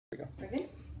We go. We're good?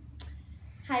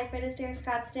 Hi, Fred Astaire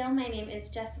Scottsdale. My name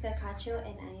is Jessica Cacho,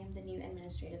 and I am the new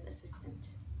administrative assistant.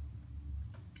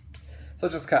 So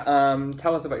Jessica,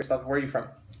 tell us about yourself. Where are you from?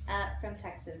 From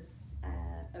Texas.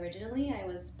 Originally, I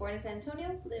was born in San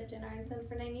Antonio, lived in Arlington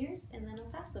for 9 years, and then El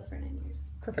Paso for 9 years.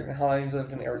 Perfect. And how long have you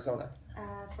lived in Arizona?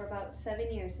 For about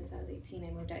 7 years since I was 18,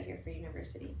 I moved out here for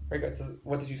university. Very good. So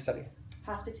what did you study?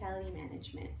 Hospitality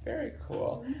management. Very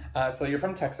cool. So you're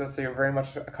from Texas, so you're very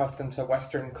much accustomed to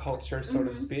Western culture, so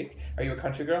to speak. Are you a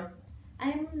country girl?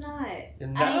 I'm not. You're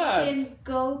not? I can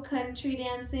go country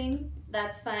dancing.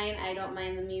 That's fine. I don't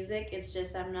mind the music. It's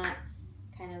just I'm not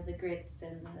kind of the grits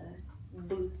and the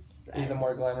boots. Are you the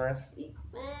more glamorous?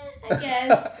 I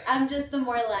guess. I'm just the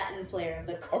more Latin flair of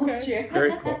the culture. Okay,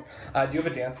 very cool. Do you have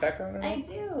a dance background at all? I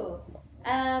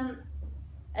do.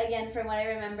 Again, from what I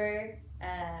remember,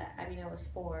 I was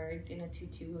 4 in a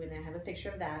tutu, and I have a picture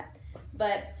of that.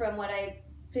 But from what I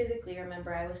physically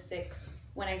remember, I was 6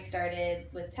 when I started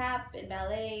with tap and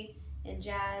ballet and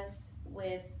jazz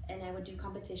and I would do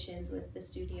competitions with the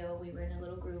studio. We were in a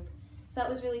little group. So that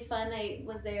was really fun. I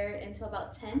was there until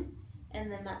about 10,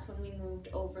 and then that's when we moved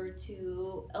over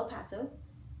to El Paso.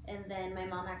 And then my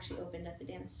mom actually opened up a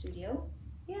dance studio.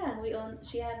 Yeah,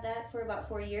 she had that for about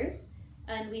 4 years.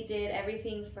 And we did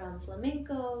everything from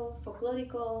flamenco,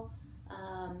 folklorico,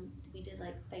 we did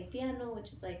like Taitiano,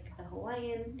 which is like a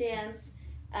Hawaiian dance,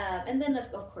 and then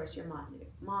of course your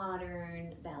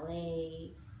modern,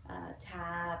 ballet,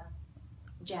 tap,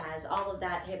 jazz, all of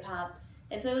that, hip hop.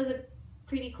 And so it was a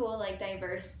pretty cool, like,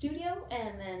 diverse studio.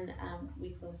 And then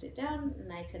we closed it down,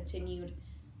 and I continued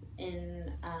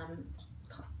in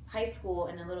high school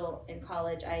and a little in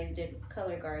college. I did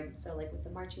color guard, so like with the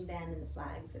marching band and the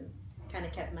flags, and kind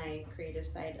of kept my creative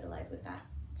side alive with that.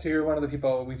 So you're one of the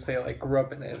people we say like grew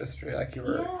up in the industry, like you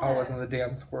were always in the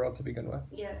dance world to begin with.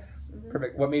 Yes. Mm-hmm.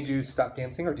 Perfect. What made you stop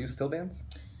dancing, or do you still dance?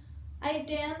 I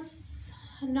dance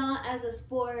not as a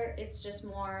sport. It's just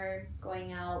more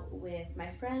going out with my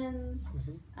friends,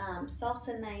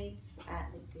 salsa nights at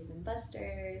like Dave and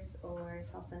Buster's, or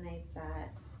salsa nights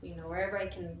at wherever I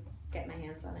can get my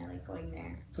hands on. I like going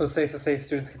there. So safe to say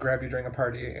students could grab you during a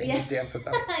party and you dance with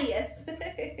them. Yes.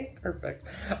 Perfect.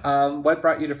 What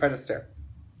brought you to Fred Astaire?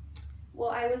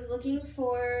 Well, I was looking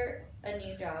for a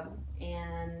new job,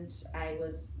 and I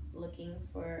was looking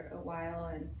for a while,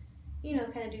 and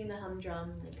kind of doing the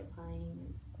humdrum, like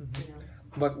applying,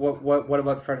 What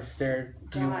about Fred Astaire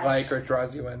do you like or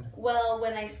draws you in? Well,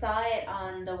 when I saw it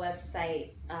on the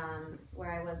website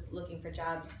where I was looking for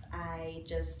jobs,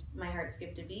 my heart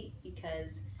skipped a beat,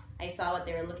 because I saw what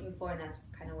they were looking for, and that's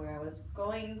kind of where I was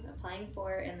applying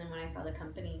for. And then when I saw the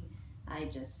company, I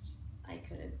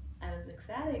couldn't. I was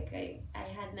ecstatic. I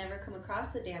had never come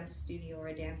across a dance studio or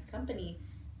a dance company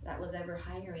that was ever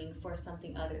hiring for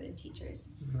something other than teachers.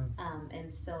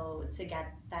 And so to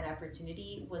get that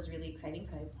opportunity was really exciting,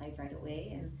 so I applied right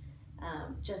away.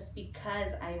 And just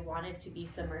because I wanted to be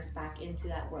submersed back into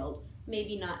that world,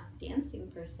 maybe not dancing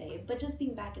per se, but just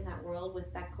being back in that world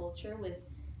with that culture, with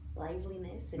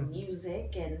liveliness and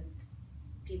music and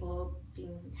people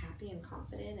being happy and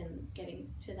confident and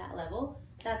getting to that level,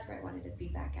 that's where I wanted to be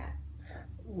back at. So.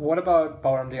 What about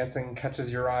ballroom dancing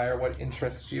catches your eye, or what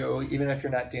interests you, even if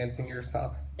you're not dancing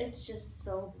yourself? It's just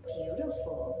so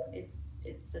beautiful.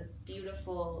 It's a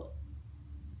beautiful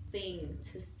thing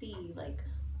to see, like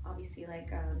obviously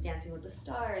like Dancing with the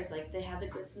Stars, like they have the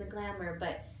glitz and the glamour,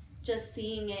 but just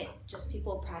seeing it, just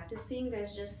people practicing,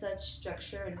 there's just such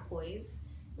structure and poise.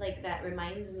 Like that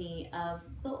reminds me of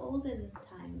the olden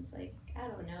times. Like, I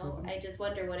don't know. I just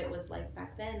wonder what it was like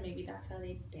back then. Maybe that's how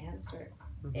they danced, or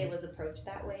it was approached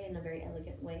that way in a very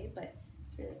elegant way, but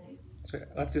it's really nice. Sweet.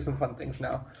 Let's do some fun things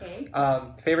now. Okay.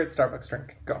 Favorite Starbucks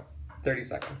drink? Go. 30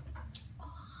 seconds.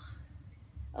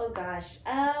 Oh gosh.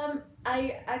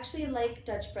 I actually like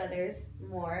Dutch Brothers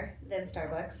more than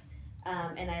Starbucks.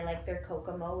 And I like their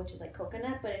Kokomo, which is like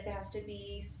coconut, but if it has to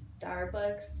be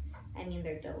Starbucks, I mean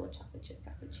their double chocolate chip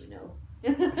cappuccino.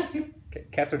 Okay,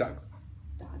 cats or dogs?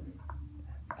 Dogs.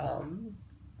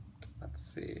 Let's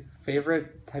see.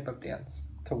 Favorite type of dance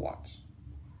to watch?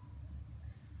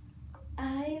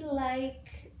 I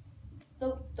like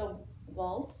the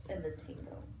waltz and the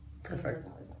tango. Perfect. Tango is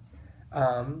always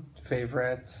awesome.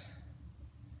 Favorite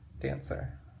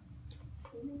dancer?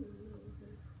 Ooh,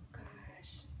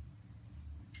 gosh.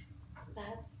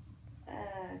 That's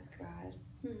God.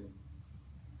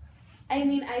 I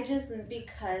mean,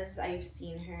 because I've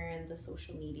seen her in the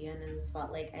social media and in the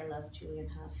spotlight, I love Julian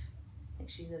Huff. Like,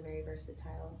 she's a very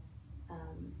versatile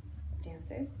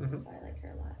dancer, so I like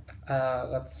her a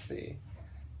lot. Let's see.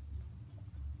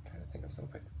 I'm trying to think of some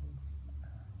quick things.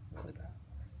 Really bad.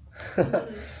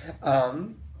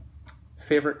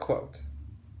 Favorite quote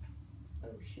Oh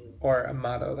shoot. or a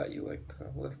motto that you like to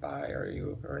live by,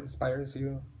 or inspires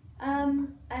you?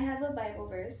 I have a Bible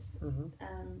verse Mm-hmm.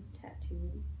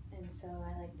 tattooed, and so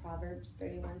I like Proverbs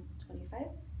 31:25.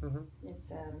 Mm-hmm.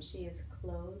 It's she is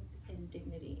clothed in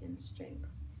dignity and strength,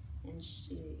 and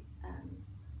she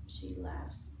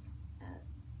laughs at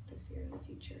the fear of the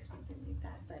future, or something like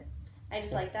that. But I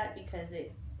just like that because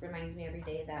it reminds me every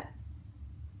day that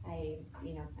I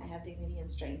have dignity and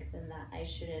strength, and that I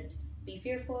shouldn't be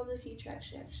fearful of the future.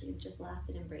 Actually, just laugh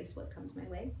and embrace what comes my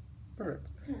way. Perfect.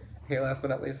 Yeah. Okay, last but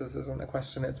not least, this isn't a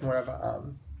question. It's more of a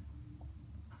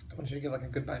I want you to give like a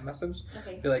goodbye message.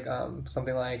 Okay. Be like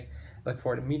something like, "I look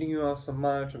forward to meeting you all so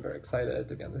much. I'm very excited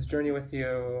to be on this journey with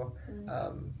you."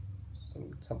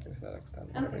 Something to that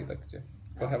extent. Whatever you'd like to do.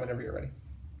 Go ahead whenever you're ready.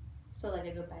 So like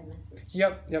a goodbye message.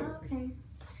 Yep. Okay.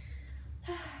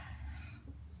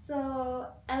 So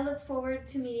I look forward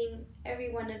to meeting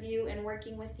every one of you and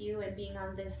working with you and being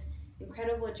on this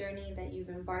incredible journey that you've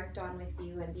embarked on with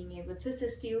you, and being able to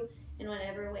assist you in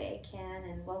whatever way I can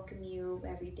and welcome you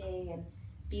every day and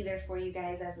be there for you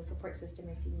guys as a support system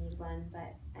if you need one.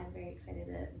 But I'm very excited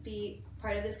to be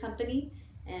part of this company,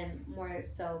 and more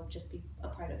so just be a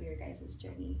part of your guys'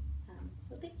 journey.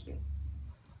 So thank you.